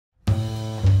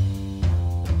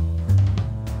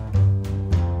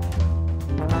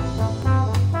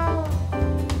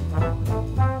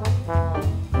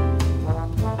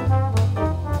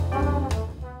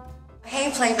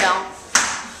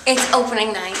It's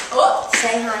opening night. Oh.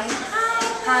 Say hi.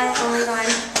 Hi. Oh my god.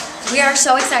 We are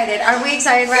so excited. Are we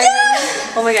excited, right?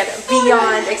 Yeah. Oh my god,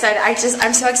 beyond excited.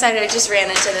 I'm so excited I just ran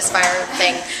into this fire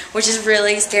thing, which is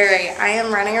really scary. I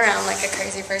am running around like a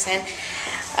crazy person,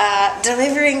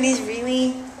 delivering these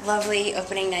really lovely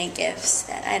opening night gifts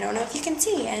that I don't know if you can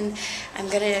see, and I'm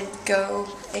gonna go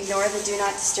ignore the do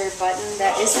not disturb button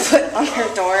that is put on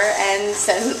her door and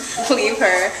leave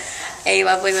her a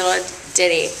lovely little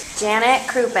ditty. Janet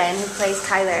Crouppen, who plays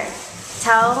Kyler,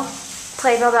 tell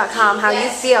Playbill.com how you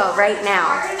feel right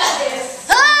now.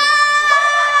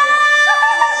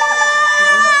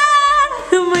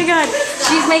 Oh my god,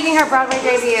 she's making her Broadway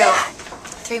debut.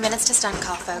 3 minutes to stunt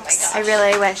call, folks. I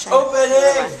really wish.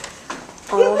 Opening!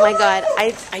 Oh my god,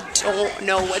 I don't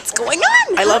know what's going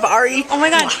on. I love Ari. Oh my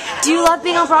god, do you love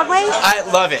being on Broadway? I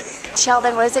love it.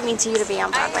 Sheldon, what does it mean to you to be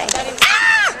on Broadway?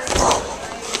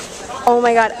 Oh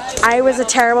my god, I was a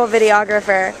terrible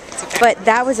videographer, but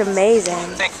that was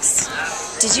amazing. Thanks.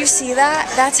 Did you see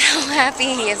that? That's how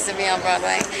happy he is to be on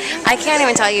Broadway. I can't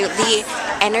even tell you, the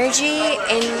energy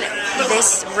in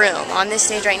this room, on this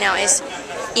stage right now, is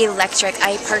electric.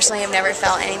 I personally have never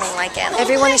felt anything like it.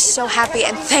 Everyone is so happy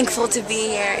and thankful to be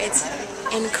here. It's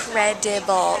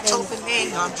incredible.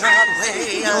 Opening on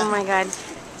Broadway. Oh my god.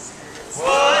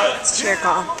 It's cheer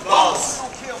call.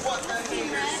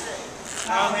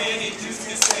 How many dudes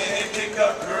can say they pick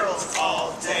up girls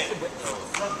all day?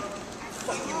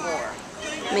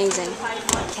 Amazing.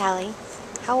 Callie,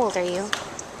 how old are you?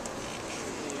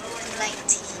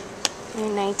 19.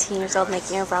 You're 19 years old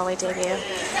making your Broadway debut.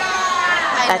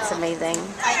 That's amazing.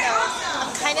 I know.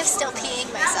 I'm kind of still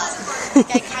peeing myself.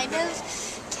 Like, I kind of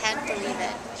can't believe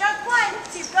it. Jump 1,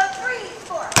 2, go 3,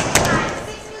 4, 5,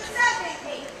 6, 7,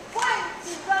 8. 1,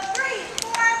 2, go 3,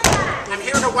 4, 5. I'm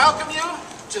here to welcome you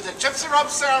to the Gypsy Rope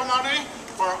ceremony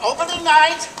for opening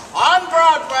night on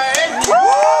Broadway.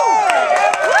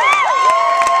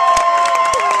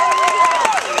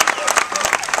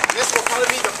 This will probably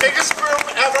be the biggest group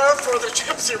ever for the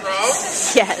Gypsy Rope.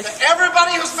 Yes.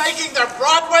 Everybody who's making their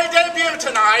Broadway debut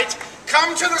tonight,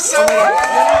 come to the ceremony.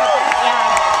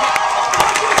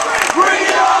 Bring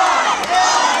it on!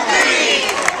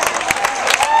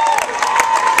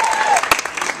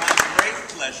 Great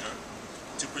pleasure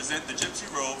to present the Gypsy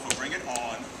Robe for Bring It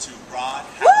On to Rod.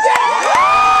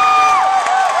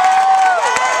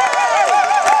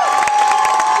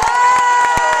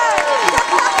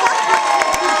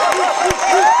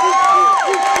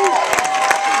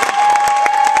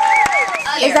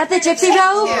 Is that the Gypsy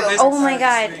Robe? Oh my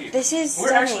god, this is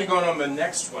We're actually going on the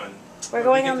next one. We're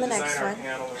going on the next one.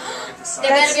 There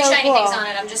better be shiny things on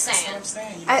it, I'm just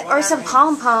saying. Or some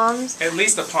pom-poms. At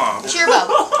least a palm. Cheer bow.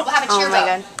 We'll have a cheer Oh my bow.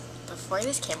 god. Before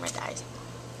this camera dies,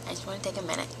 I just want to take a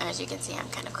minute. As you can see, I'm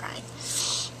kind of crying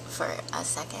for a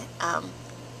second.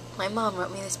 My mom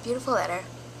wrote me this beautiful letter,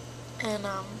 and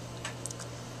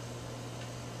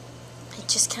it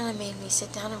just kind of made me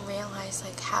sit down and realize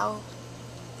like how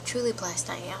truly blessed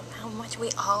I am, how much we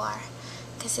all are,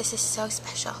 because this is so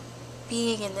special.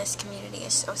 Being in this community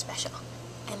is so special,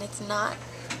 and it's not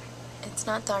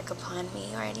dark upon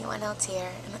me or anyone else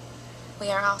here, and we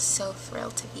are all so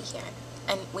thrilled to be here.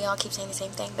 And we all keep saying the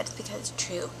same thing, but it's because it's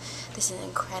true. This is an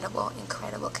incredible,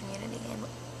 incredible community, and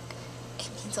it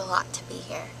means a lot to be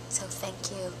here. So thank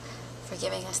you for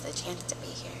giving us the chance to be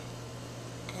here.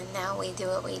 And now we do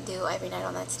what we do every night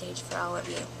on that stage for all of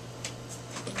you.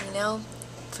 And you know,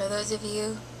 for those of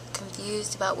you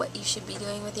confused about what you should be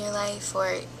doing with your life,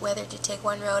 or whether to take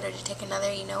one road or to take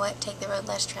another, you know what? Take the road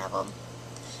less traveled.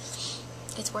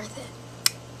 It's worth it.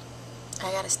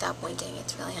 I gotta stop winking.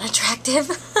 It's really unattractive.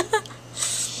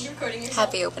 You're recording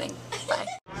yourself. Happy opening. Bye.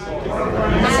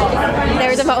 There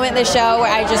was a moment in the show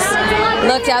where I just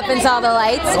looked up and saw the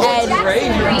lights and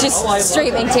just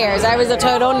streaming tears. I was a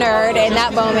total nerd in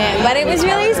that moment, but it was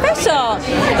really special.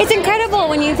 It's incredible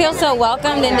when you feel so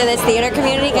welcomed into this theater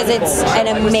community, because it's an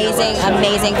amazing,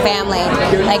 amazing family.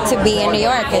 Like, to be in New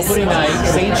York it's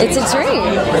a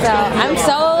dream. So I'm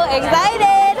so excited.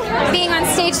 Being on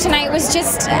stage tonight was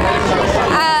just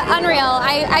unreal.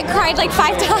 I cried like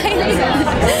 5 times.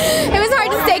 It was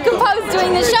hard to stay composed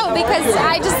doing the show because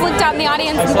I just looked out in the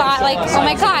audience and thought, like, oh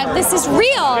my god, this is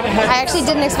real. I actually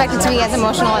didn't expect it to be as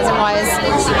emotional as it was.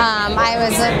 I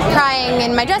was crying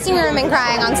in my dressing room and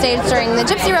crying on stage during the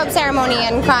Gypsy Robe ceremony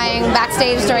and crying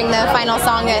backstage during the final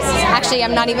song that actually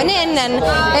I'm not even in, and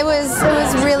it was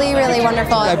really, really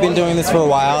wonderful. I've been doing this for a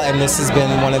while, and this has been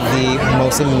one of the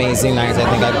most amazing nights I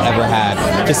think I've ever had.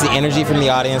 Just the energy from the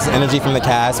audience, the energy from the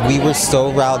cast. We were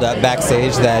so riled up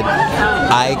backstage that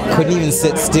I couldn't even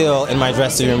sit still in my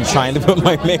dressing room I'm trying to put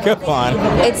my makeup on.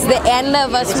 It's the end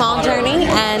of a small journey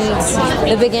and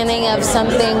the beginning of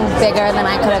something bigger than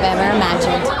I could have ever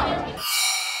imagined.